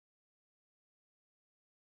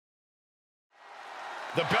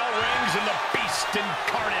The bell rings and the beast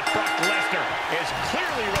incarnate Brock Lesnar is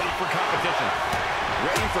clearly ready for competition.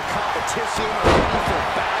 Ready for competition, ready for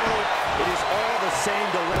battle. It is all the same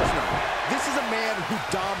to Lesnar. This is a man who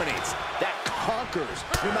dominates, that conquers,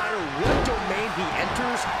 no matter what domain he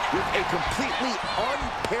enters, with a completely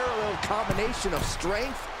unparalleled combination of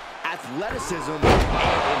strength, athleticism,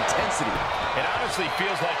 and intensity. It honestly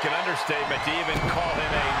feels like an understatement to even call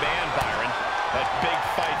him a man, Byron. That big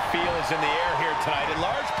fight feel is in the air here tonight, in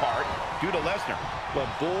large part due to Lesnar. But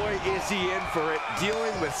boy, is he in for it,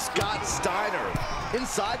 dealing with Scott Steiner.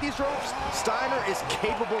 Inside these ropes, Steiner is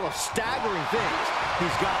capable of staggering things.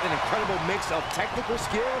 He's got an incredible mix of technical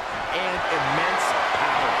skill and immense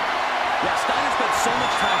power. Yeah, Steiner's spent so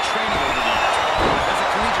much time training over the years. As a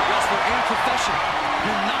collegiate wrestler and professional,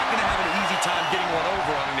 you're not going to have an easy time getting one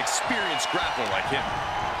over on an experienced grappler like him.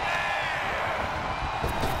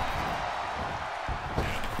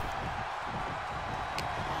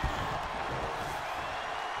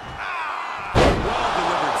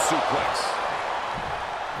 Suplex.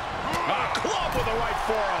 A club with a right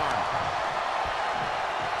forearm.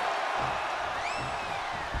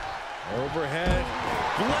 Overhead.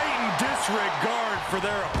 Blatant disregard for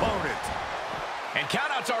their opponent. And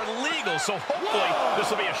countouts are legal, so hopefully this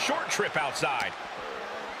will be a short trip outside.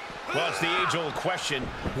 Well, it's the age-old question,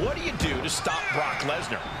 what do you do to stop Brock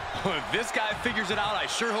Lesnar? If this guy figures it out, I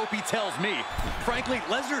sure hope he tells me. Frankly,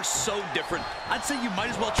 Lesnar's so different, I'd say you might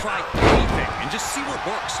as well try anything and just see what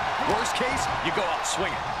works. Worst case, you go out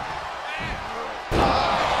swinging.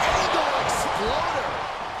 Angle exploder.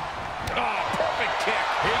 Oh, perfect kick.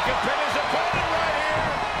 He can pin his opponent right here.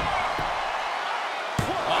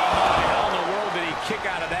 Oh, how the hell in the world did he kick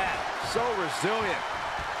out of that? So resilient.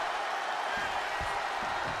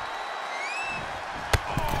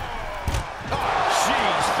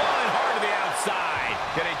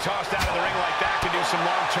 Getting tossed out of the ring like that can do some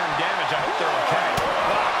long-term damage. I hope they're okay.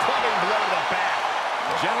 Clubbing blow to the back.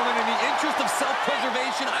 Gentlemen, in the interest of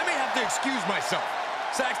self-preservation, I may have to excuse myself.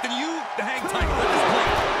 Saxton, you hang tight. Let this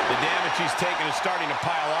play. The damage he's taken is starting to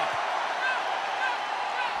pile up.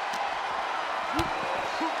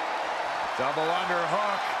 Double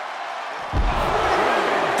underhook.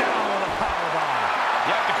 Down with a powerbomb.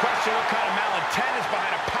 You have to question what kind of malintent is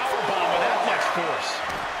behind a powerbomb with that much force.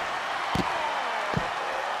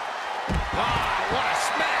 What a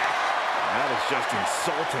smash! That is just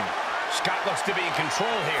insulting. Scott looks to be in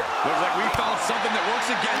control here. Looks like we found something that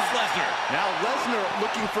works against Lesnar. Now Lesnar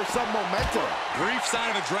looking for some momentum. Brief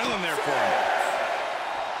sign of adrenaline there for him.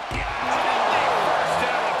 First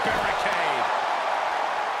down the barricade.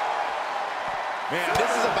 Man,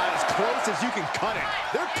 this is about as close as you can cut it.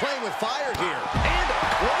 They're playing with fire here. And a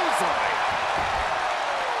clothesline.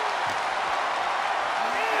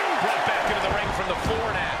 Brought back into the ring from the floor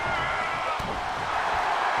now.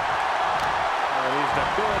 These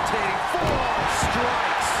debilitating forearm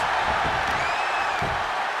strikes.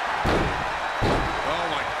 Oh,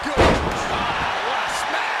 my goodness. What a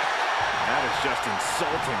smash. That is just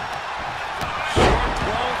insulting. Short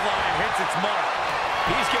clothesline hits its mark.